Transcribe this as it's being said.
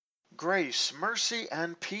Grace, mercy,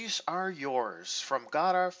 and peace are yours from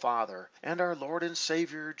God our Father and our Lord and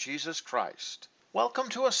Savior Jesus Christ. Welcome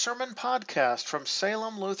to a sermon podcast from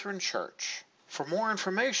Salem Lutheran Church. For more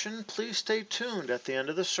information, please stay tuned at the end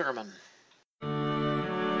of the sermon.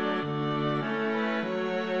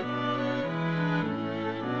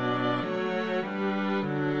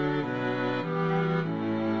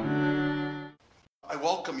 I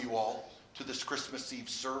welcome you all to this Christmas Eve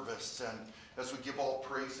service, and as we give all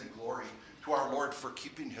praise and glory to our Lord for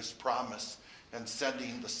keeping his promise and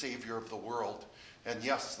sending the Savior of the world. And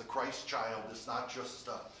yes, the Christ child is not just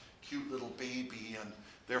a cute little baby, and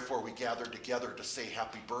therefore we gather together to say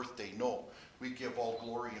happy birthday. No, we give all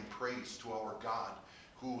glory and praise to our God,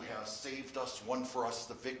 who has saved us, won for us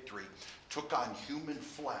the victory, took on human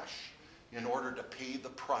flesh in order to pay the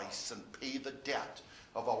price and pay the debt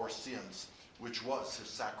of our sins, which was his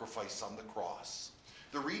sacrifice on the cross.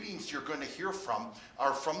 The readings you're going to hear from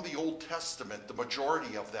are from the Old Testament, the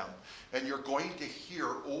majority of them. And you're going to hear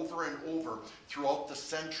over and over throughout the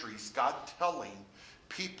centuries God telling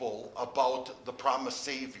people about the promised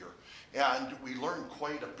Savior. And we learn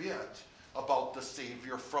quite a bit about the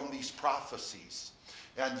Savior from these prophecies.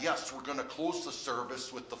 And yes, we're going to close the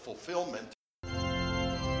service with the fulfillment.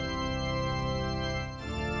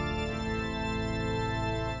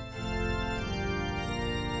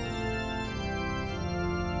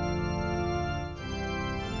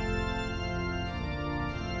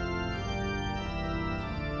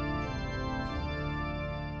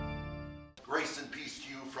 Grace and peace to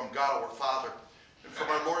you from God our Father and from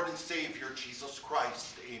our Lord and Savior Jesus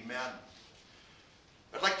Christ. Amen.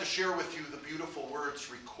 I'd like to share with you the beautiful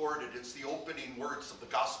words recorded. It's the opening words of the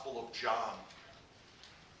Gospel of John.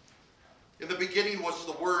 In the beginning was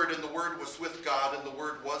the Word, and the Word was with God, and the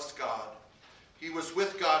Word was God. He was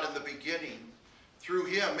with God in the beginning. Through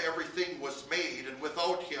him everything was made, and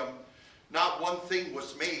without him not one thing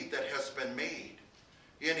was made that has been made.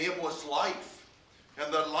 In him was life,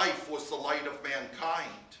 and the life was the light of mankind.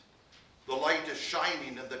 The light is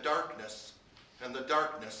shining in the darkness, and the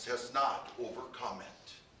darkness has not overcome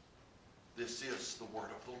it. This is the word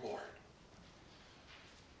of the Lord.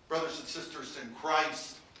 Brothers and sisters in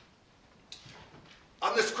Christ,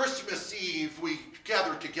 on this Christmas Eve, we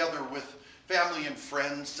gather together with family and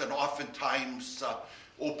friends, and oftentimes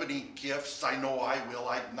opening gifts. I know I will.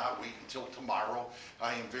 I'm not waiting until tomorrow.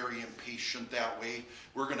 I am very impatient that way.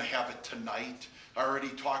 We're going to have it tonight. I already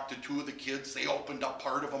talked to two of the kids. They opened up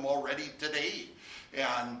part of them already today,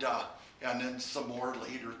 and then some more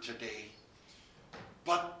later today.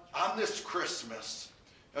 But on this Christmas,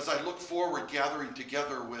 as I look forward gathering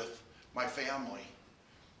together with my family,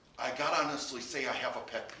 I gotta honestly say I have a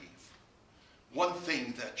pet peeve. One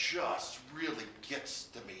thing that just really gets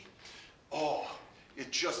to me.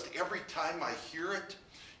 It just, every time I hear it,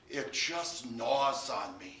 it just gnaws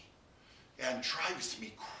on me and drives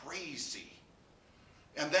me crazy.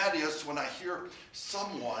 And that is when I hear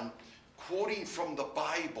someone quoting from the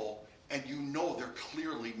Bible and you know they're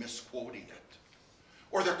clearly misquoting it.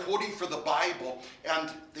 Or they're quoting from the Bible and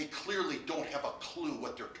they clearly don't have a clue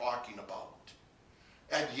what they're talking about.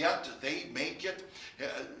 And yet they make it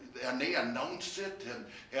and they announce it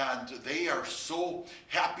and they are so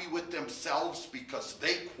happy with themselves because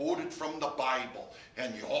they quoted from the Bible.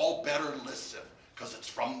 And you all better listen because it's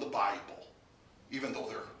from the Bible, even though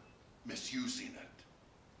they're misusing it.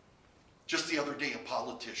 Just the other day, a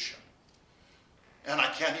politician, and I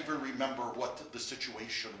can't even remember what the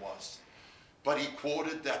situation was, but he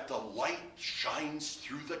quoted that the light shines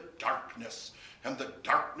through the darkness, and the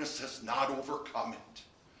darkness has not overcome it.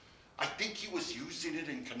 I think he was using it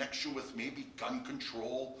in connection with maybe gun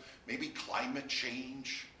control, maybe climate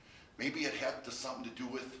change, maybe it had something to do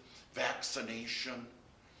with vaccination.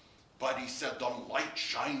 But he said the light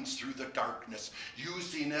shines through the darkness,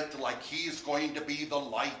 using it like he is going to be the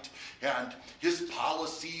light, and his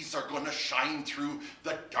policies are going to shine through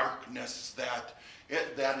the darkness that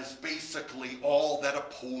is basically all that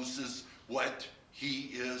opposes what he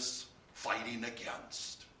is fighting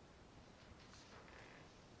against.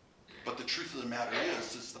 But the truth of the matter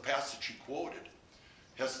is the passage he quoted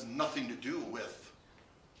has nothing to do with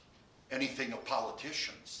anything of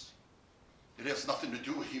politicians. It has nothing to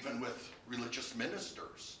do even with religious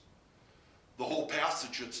ministers. The whole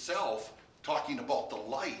passage itself, talking about the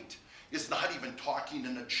light, is not even talking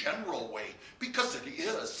in a general way, because it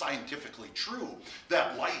is scientifically true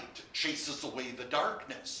that light chases away the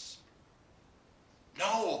darkness.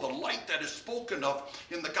 No, the light that is spoken of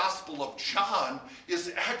in the Gospel of John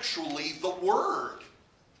is actually the Word.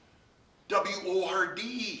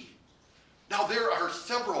 W-O-R-D. Now, there are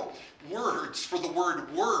several words for the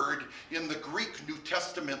word word in the Greek New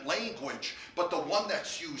Testament language, but the one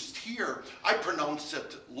that's used here, I pronounce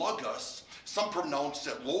it logos, some pronounce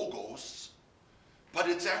it logos, but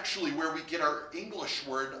it's actually where we get our English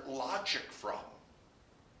word logic from.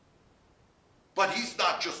 But he's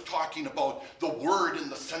not just talking about the word in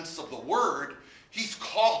the sense of the word. He's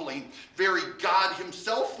calling very God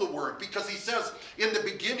himself the Word, because he says, in the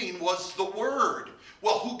beginning was the Word.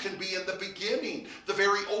 Well, who can be in the beginning? The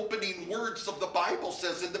very opening words of the Bible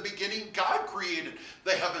says, in the beginning God created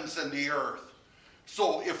the heavens and the earth.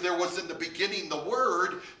 So if there was in the beginning the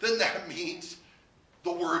Word, then that means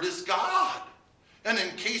the Word is God. And in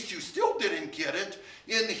case you still didn't get it,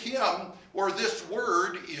 in him, or this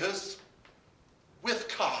Word is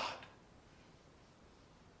with God.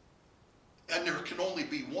 And there can only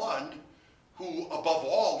be one who above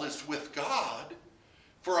all is with God.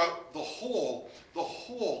 For the whole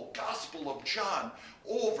Gospel of John,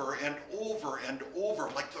 over and over and over,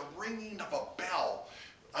 like the ringing of a bell,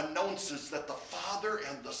 announces that the Father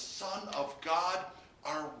and the Son of God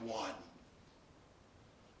are one.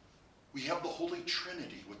 We have the Holy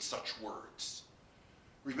Trinity with such words.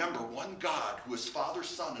 Remember, one God who is Father,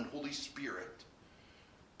 Son, and Holy Spirit,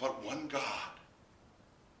 but one God.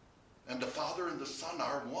 And the Father and the Son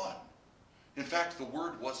are one. In fact, the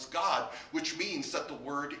Word was God, which means that the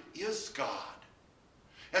Word is God.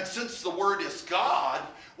 And since the Word is God,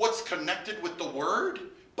 what's connected with the Word?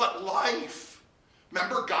 But life.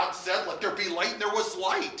 Remember, God said, let there be light, and there was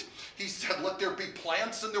light. He said, let there be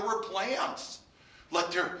plants, and there were plants.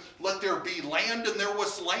 Let there be land, and there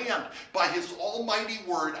was land. By his almighty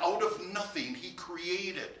word, out of nothing, he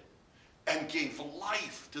created and gave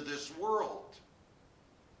life to this world.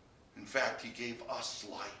 In fact, he gave us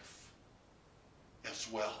life as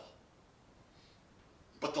well.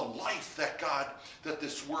 But the life that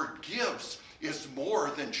this word gives is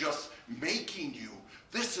more than just making you.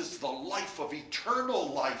 This is the life of eternal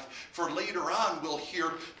life. For later on, we'll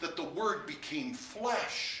hear that the Word became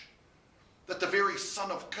flesh, that the very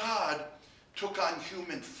Son of God took on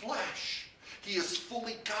human flesh. He is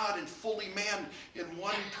fully God and fully man in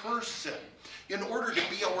one person, in order to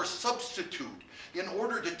be our substitute, in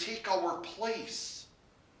order to take our place.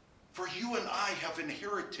 For you and I have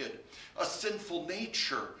inherited a sinful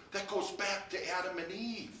nature that goes back to Adam and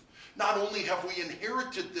Eve. Not only have we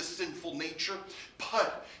inherited this sinful nature,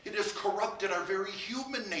 but it has corrupted our very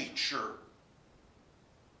human nature.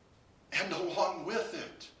 And along with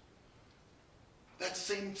it, that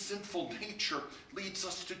same sinful nature leads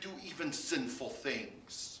us to do even sinful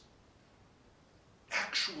things.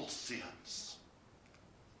 Actual sins.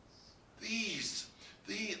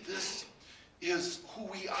 This is who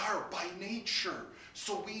we are by nature.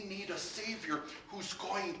 So we need a Savior who's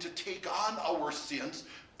going to take on our sins,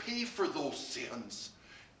 pay for those sins.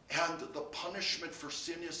 And the punishment for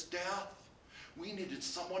sin is death. We needed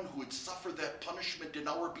someone who would suffer that punishment in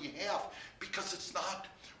our behalf, because it's not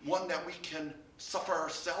one that we can suffer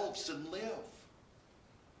ourselves and live.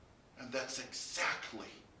 And that's exactly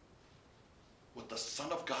what the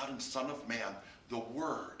Son of God and Son of Man, the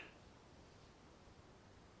Word,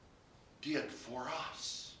 did for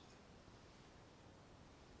us.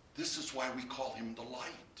 This is why we call him the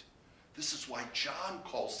light. This is why John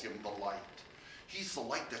calls him the light. He's the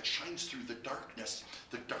light that shines through the darkness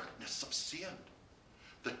of sin,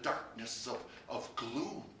 the darkness of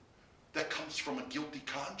gloom that comes from a guilty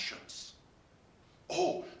conscience.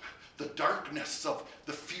 Oh, the darkness of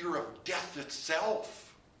the fear of death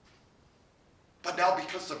itself. But now,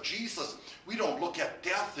 because of Jesus, we don't look at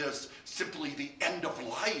death as simply the end of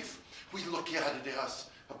life. We look at it as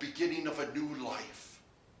a beginning of a new life.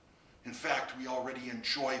 In fact, we already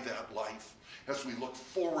enjoy that life as we look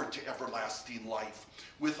forward to everlasting life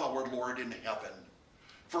with our Lord in heaven.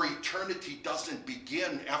 For eternity doesn't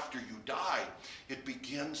begin after you die. It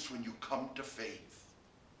begins when you come to faith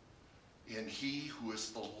in he who is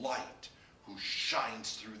the light, who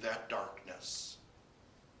shines through that darkness.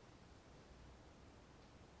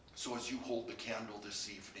 So as you hold the candle this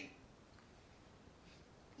evening,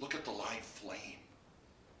 look at the live flame.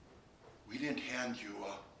 We didn't hand you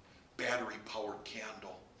a battery-powered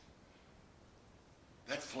candle.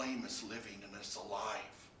 That flame is living and it's alive.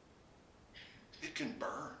 It can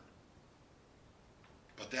burn.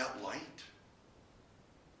 But that light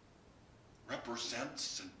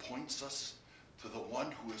represents and points us to the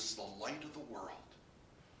one who is the light of the world,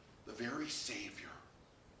 the very Savior,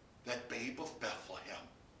 that babe of Bethlehem.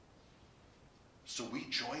 So we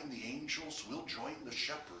join the angels, we'll join the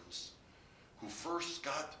shepherds who first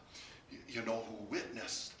got, who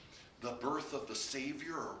witnessed the birth of the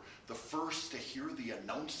Savior, or the first to hear the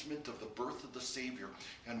announcement of the birth of the Savior.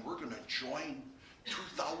 And we're going to join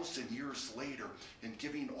 2,000 years later in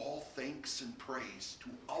giving all thanks and praise to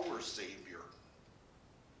our Savior,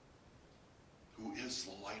 who is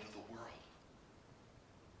the light of the world.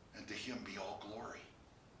 And to him be all glory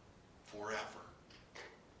forever.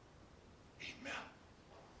 Amen.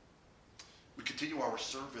 We continue our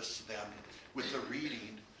service then with the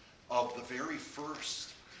reading of the very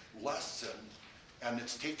first lesson, and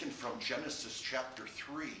it's taken from Genesis chapter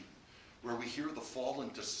 3, where we hear the fall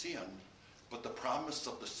into sin, but the promise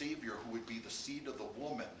of the Savior who would be the seed of the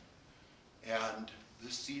woman. And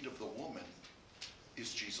this seed of the woman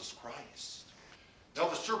is Jesus Christ. Now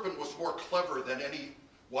the serpent was more clever than any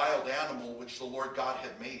wild animal which the Lord God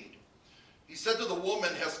had made. He said to the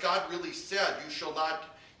woman, has God really said, you shall not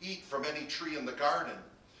eat from any tree in the garden?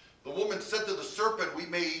 The woman said to the serpent, we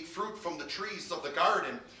may eat fruit from the trees of the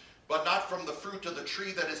garden, but not from the fruit of the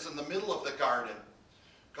tree that is in the middle of the garden.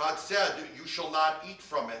 God said, you shall not eat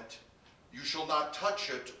from it. You shall not touch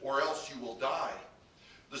it, or else you will die.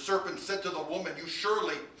 The serpent said to the woman, you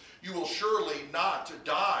will surely not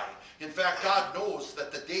die. In fact, God knows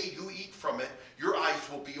that the day you eat from it, your eyes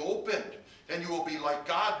will be opened, and you will be like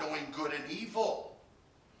God, knowing good and evil.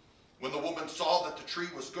 When the woman saw that the tree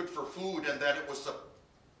was good for food, and that it was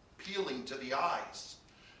appealing to the eyes,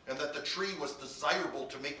 and that the tree was desirable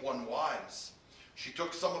to make one wise, she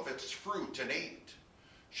took some of its fruit and ate.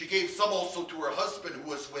 She gave some also to her husband who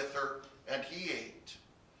was with her, and he ate.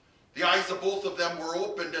 The eyes of both of them were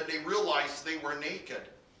opened, and they realized they were naked.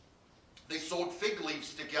 They sewed fig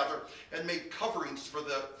leaves together and made coverings for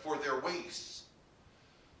their waists.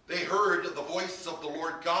 They heard the voice of the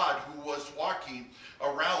Lord God, who was walking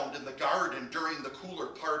around in the garden during the cooler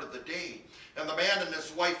part of the day. And the man and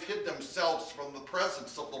his wife hid themselves from the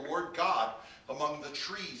presence of the Lord God among the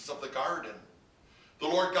trees of the garden. The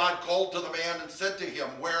Lord God called to the man and said to him,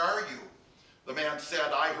 where are you? The man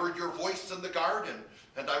said, I heard your voice in the garden,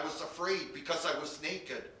 and I was afraid because I was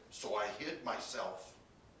naked, so I hid myself.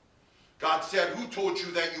 God said, who told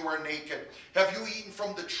you that you are naked? Have you eaten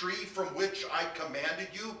from the tree from which I commanded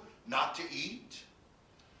you not to eat?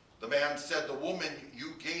 The man said, the woman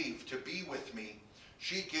you gave to be with me,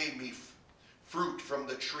 she gave me fruit from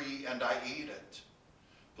the tree, and I ate it.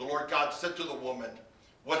 The Lord God said to the woman,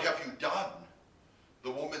 what have you done?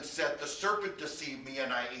 The woman said, the serpent deceived me,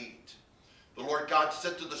 and I ate. The Lord God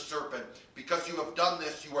said to the serpent, because you have done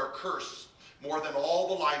this, you are cursed more than all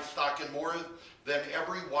the livestock and more than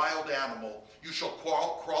every wild animal. You shall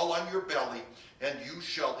crawl on your belly, and you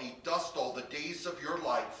shall eat dust all the days of your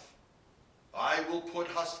life. I will put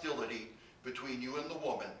hostility between you and the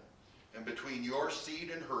woman, and between your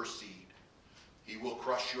seed and her seed. He will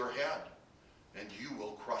crush your head, and you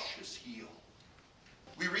will crush his heel.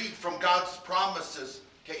 We read from God's promises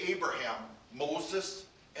to Abraham, Moses,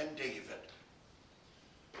 and David.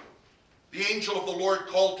 The angel of the Lord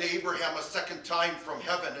called to Abraham a second time from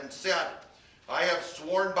heaven and said, I have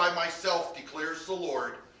sworn by myself, declares the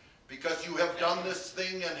Lord, because you have done this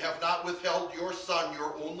thing and have not withheld your son,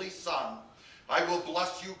 your only son. I will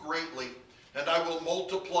bless you greatly, and I will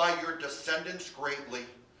multiply your descendants greatly.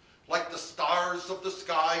 Like the stars of the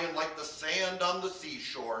sky and like the sand on the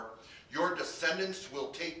seashore, your descendants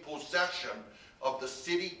will take possession of the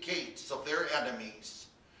city gates of their enemies.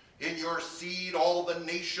 In your seed all the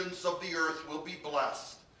nations of the earth will be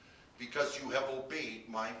blessed, because you have obeyed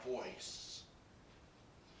my voice.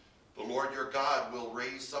 The Lord your God will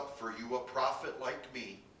raise up for you a prophet like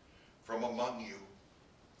me from among you,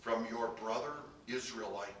 from your brother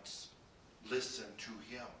Israelites. Listen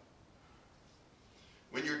to him.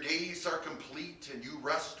 When your days are complete and you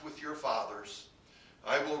rest with your fathers,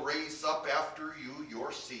 I will raise up after you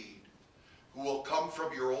your seed, who will come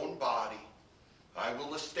from your own body. I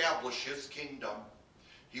will establish his kingdom.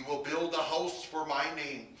 He will build a house for my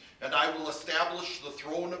name, and I will establish the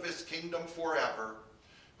throne of his kingdom forever.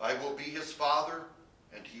 I will be his father,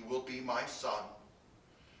 and he will be my son.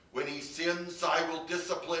 When he sins, I will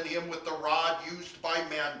discipline him with the rod used by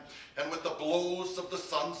men, and with the blows of the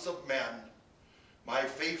sons of men. My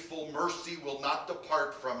faithful mercy will not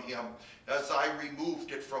depart from him, as I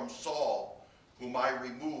removed it from Saul, whom I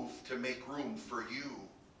removed to make room for you.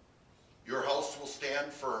 Your house will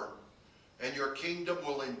stand firm, and your kingdom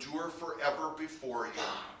will endure forever before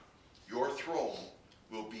you. Your throne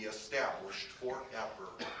will be established forever.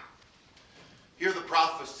 Hear the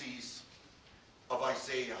prophecies of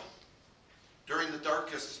Isaiah. During the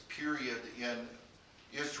darkest period in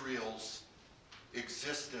Israel's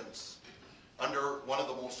existence, under one of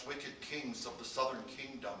the most wicked kings of the southern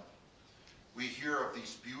kingdom, we hear of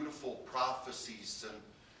these beautiful prophecies and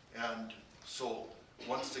And so,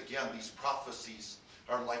 once again, these prophecies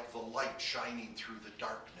are like the light shining through the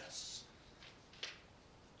darkness.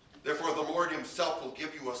 Therefore, the Lord himself will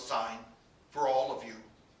give you a sign for all of you.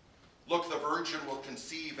 Look, the virgin will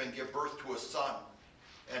conceive and give birth to a son,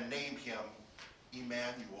 and name him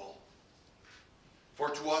Emmanuel. For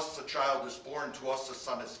to us a child is born, to us a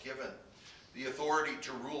son is given. The authority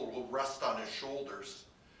to rule will rest on his shoulders.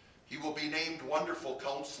 He will be named Wonderful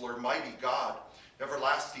Counselor, Mighty God,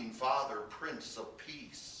 Everlasting Father, Prince of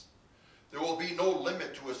Peace. There will be no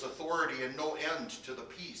limit to his authority and no end to the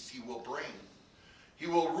peace he will bring. He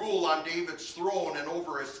will rule on David's throne and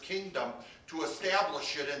over his kingdom, to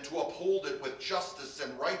establish it and to uphold it with justice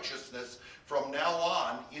and righteousness from now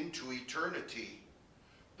on into eternity.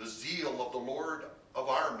 The zeal of the Lord of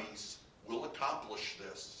armies will accomplish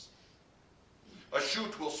this. A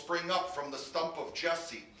shoot will spring up from the stump of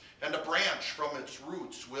Jesse, and a branch from its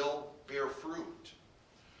roots will bear fruit.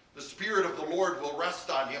 The Spirit of the Lord will rest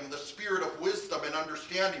on him, the Spirit of wisdom and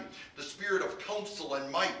understanding, the Spirit of counsel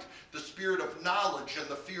and might, the Spirit of knowledge and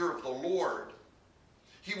the fear of the Lord.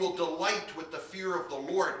 He will delight with the fear of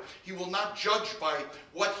the Lord. He will not judge by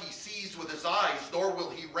what he sees with his eyes, nor will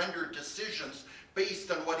he render decisions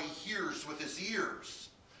based on what he hears with his ears.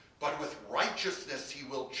 But with righteousness he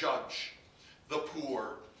will judge the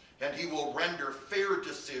poor, and he will render fair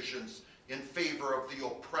decisions in favor of the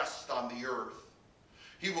oppressed on the earth.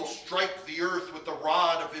 He will strike the earth with the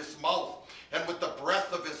rod of his mouth, and with the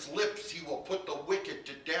breath of his lips he will put the wicked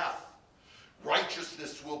to death.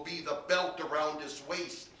 Righteousness will be the belt around his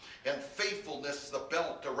waist, and faithfulness the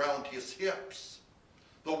belt around his hips.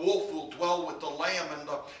 The wolf will dwell with the lamb, and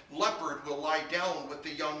the leopard will lie down with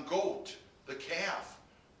the young goat, the calf,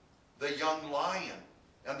 the young lion,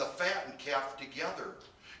 and the fattened calf together,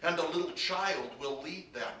 and a little child will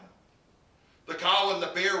lead them. The cow and the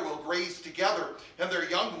bear will graze together, and their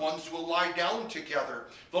young ones will lie down together.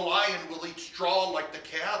 The lion will eat straw like the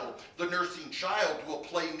cattle. The nursing child will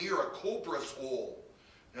play near a cobra's hole,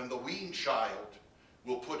 and the weaned child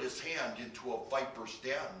will put his hand into a viper's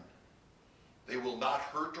den. They will not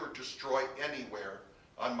hurt or destroy anywhere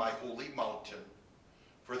on my holy mountain,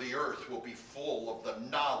 for the earth will be full of the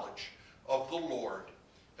knowledge of the Lord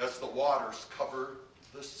as the waters cover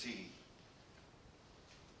the sea.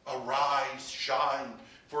 Arise, shine,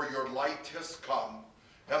 for your light has come,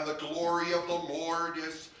 and the glory of the Lord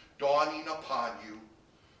is dawning upon you.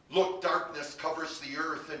 Look, darkness covers the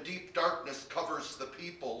earth, and deep darkness covers the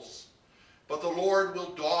peoples. But the Lord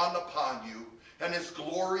will dawn upon you, and his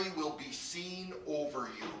glory will be seen over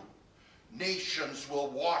you. Nations will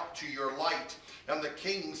walk to your light, and the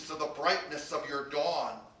kings to the brightness of your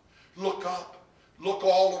dawn. Look up, look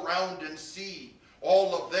all around and see.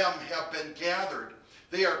 All of them have been gathered.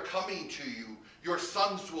 They are coming to you. Your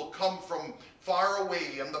sons will come from far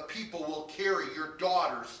away, and the people will carry your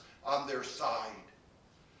daughters on their side.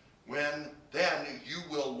 When then you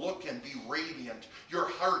will look and be radiant. Your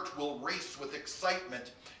heart will race with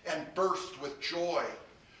excitement and burst with joy.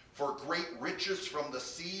 For great riches from the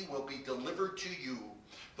sea will be delivered to you.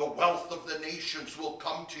 The wealth of the nations will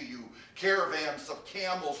come to you. Caravans of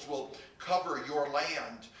camels will cover your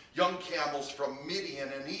land. Young camels from Midian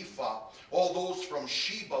and Ephah, all those from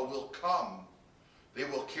Sheba will come. They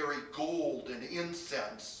will carry gold and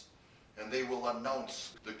incense, and they will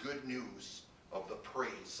announce the good news of the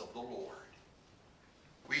praise of the Lord.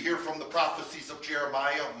 We hear from the prophecies of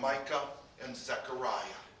Jeremiah, Micah, and Zechariah.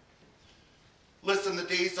 Listen, the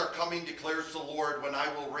days are coming, declares the Lord, when I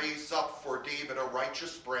will raise up for David a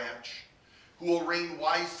righteous branch, who will reign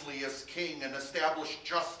wisely as king and establish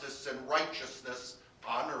justice and righteousness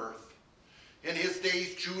on earth. In his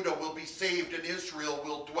days Judah will be saved and Israel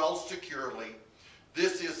will dwell securely.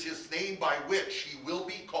 This is his name by which he will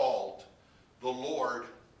be called, the Lord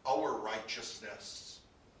our righteousness.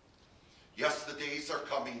 Yes, the days are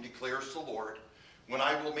coming, declares the Lord, when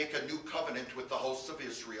I will make a new covenant with the house of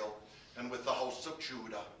Israel and with the house of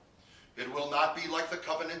Judah. It will not be like the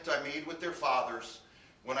covenant I made with their fathers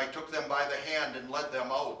when I took them by the hand and led them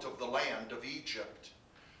out of the land of Egypt.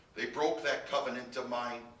 They broke that covenant of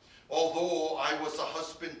mine, although I was a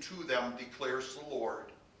husband to them, declares the Lord.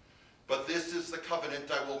 But this is the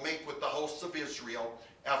covenant I will make with the house of Israel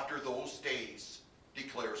after those days,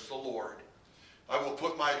 declares the Lord. I will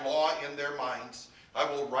put my law in their minds. I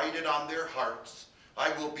will write it on their hearts.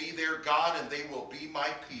 I will be their God, and they will be my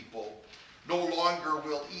people. No longer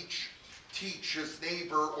will each teach his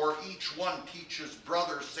neighbor or each one teach his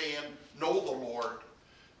brother, saying, know the Lord,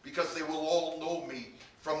 because they will all know me,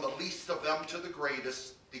 from the least of them to the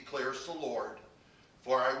greatest, declares the Lord.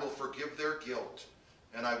 For I will forgive their guilt,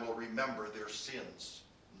 and I will remember their sins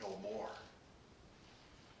no more.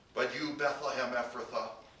 But you, Bethlehem Ephrathah,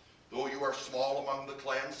 though you are small among the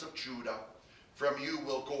clans of Judah, from you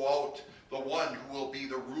will go out the one who will be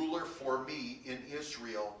the ruler for me in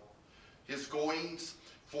Israel. His goings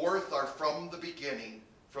forth are from the beginning,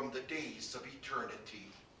 from the days of eternity.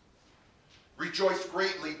 Rejoice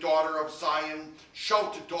greatly, daughter of Zion.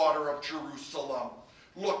 Shout, daughter of Jerusalem.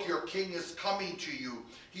 Look, your king is coming to you.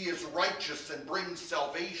 He is righteous and brings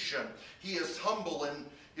salvation. He is humble and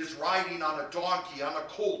is riding on a donkey, on a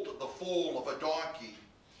colt, the foal of a donkey.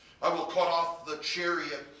 I will cut off the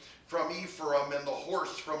chariot from Ephraim and the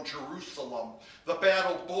horse from Jerusalem. The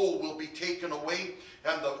battle bow will be taken away,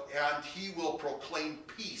 and he will proclaim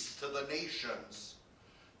peace to the nations.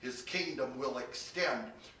 His kingdom will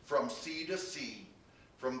extend from sea to sea,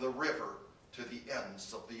 from the river to the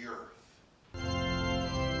ends of the earth.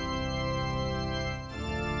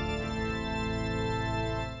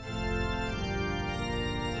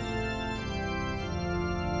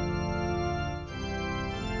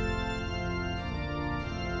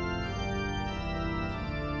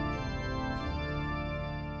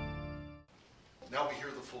 Now we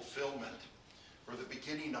hear the fulfillment, or the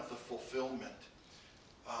beginning of the fulfillment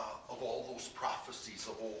of all those prophecies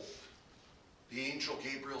of old. The angel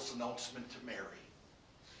Gabriel's announcement to Mary.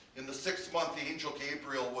 In the 6th month, the angel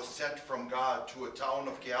Gabriel was sent from God to a town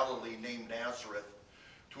of Galilee named Nazareth,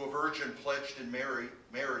 to a virgin pledged in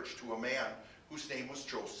marriage to a man whose name was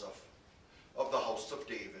Joseph, of the house of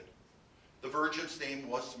David. The virgin's name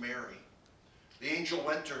was Mary. The angel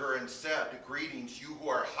went to her and said, "Greetings, you who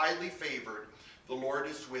are highly favored. The Lord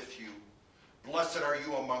is with you. Blessed are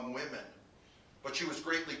you among women." But she was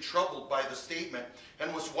greatly troubled by the statement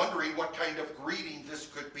and was wondering what kind of greeting this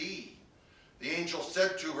could be. The angel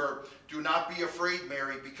said to her, "Do not be afraid,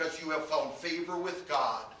 Mary, because you have found favor with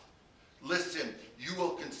God. Listen, you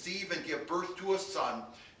will conceive and give birth to a son,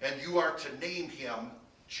 and you are to name him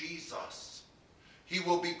Jesus. He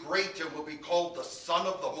will be great and will be called the Son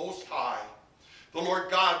of the Most High. The Lord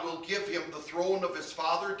God will give him the throne of his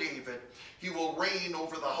father David. He will reign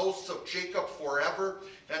over the house of Jacob forever,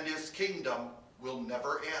 and his kingdom will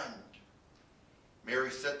never end." Mary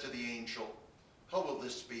said to the angel, "How will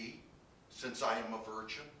this be, since I am a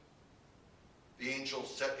virgin?" The angel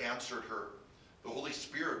answered her, "The Holy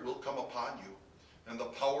Spirit will come upon you, and the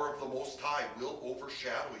power of the Most High will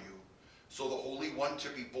overshadow you. So the Holy One to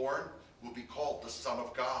be born will be called the Son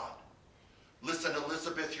of God. Listen,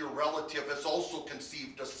 Elizabeth, your relative, has also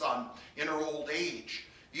conceived a son in her old age,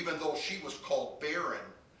 even though she was called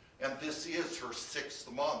barren, and this is her 6th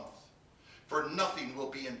month. For nothing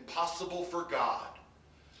will be impossible for God."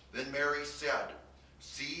 Then Mary said,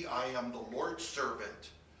 "See, I am the Lord's servant.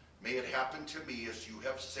 May it happen to me as you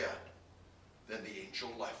have said." Then the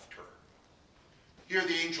angel left her. Hear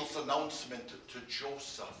the angel's announcement to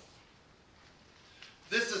Joseph.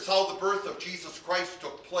 This is how the birth of Jesus Christ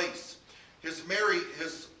took place. His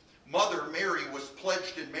mother Mary was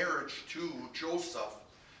pledged in marriage to Joseph,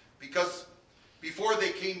 because before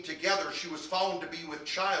they came together, she was found to be with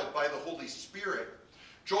child by the Holy Spirit.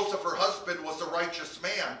 Joseph, her husband, was a righteous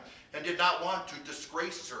man and did not want to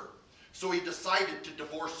disgrace her, so he decided to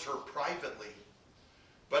divorce her privately.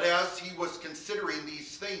 But as he was considering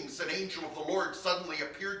these things, an angel of the Lord suddenly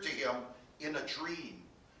appeared to him in a dream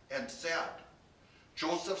and said,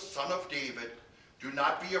 "Joseph, son of David, do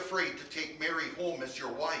not be afraid to take Mary home as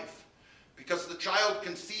your wife, because the child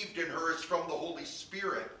conceived in her is from the Holy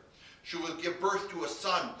Spirit. She will give birth to a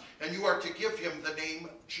son, and you are to give him the name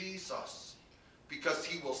Jesus, because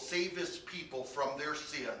he will save his people from their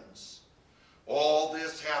sins." All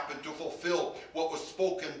this happened to fulfill what was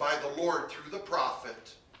spoken by the Lord through the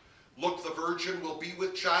prophet. "Look, the virgin will be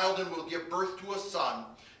with child and will give birth to a son,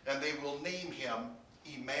 and they will name him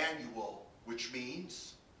Emmanuel," which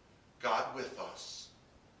means God with us.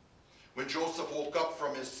 When Joseph woke up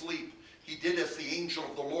from his sleep, he did as the angel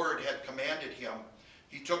of the Lord had commanded him.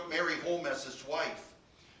 He took Mary home as his wife,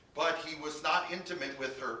 but he was not intimate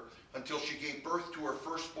with her until she gave birth to her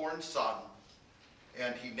firstborn son,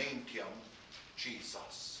 and he named him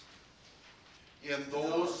Jesus. In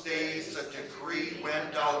those days a decree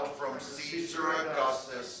went out from Caesar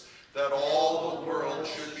Augustus that all the world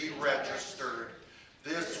should be registered.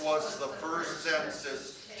 This was the first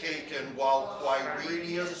census taken while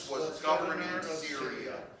Quirinius was governing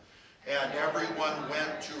Syria, and everyone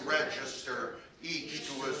went to register, each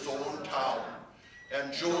to his own town.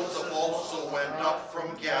 And Joseph also went up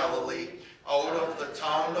from Galilee, out of the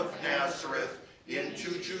town of Nazareth,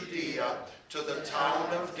 into Judea, to the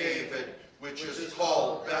town of David, which is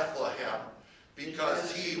called Bethlehem,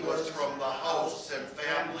 because he was from the house and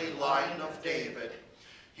family line of David.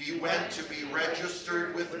 He went to be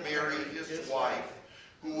registered with Mary, his wife,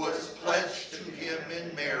 who was pledged to him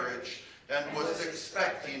in marriage and was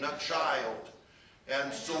expecting a child.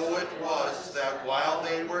 And so it was that while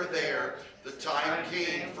they were there, the time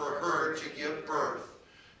came for her to give birth.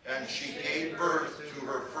 And she gave birth to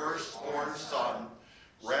her firstborn son,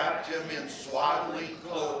 wrapped him in swaddling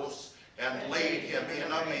clothes, and laid him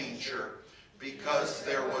in a manger, because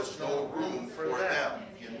there was no room for them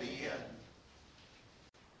in the inn.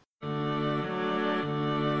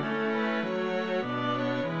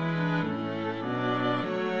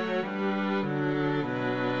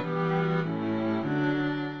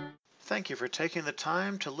 Thank you for taking the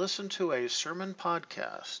time to listen to a sermon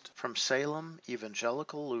podcast from Salem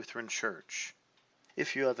Evangelical Lutheran Church.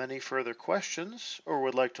 If you have any further questions or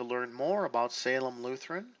would like to learn more about Salem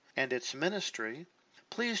Lutheran and its ministry,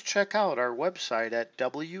 please check out our website at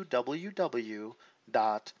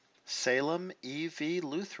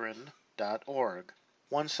www.salemevlutheran.org.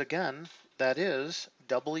 Once again, that is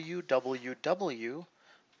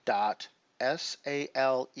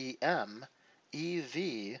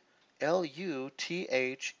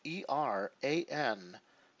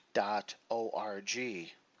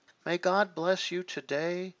May God bless you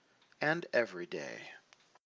today and every day.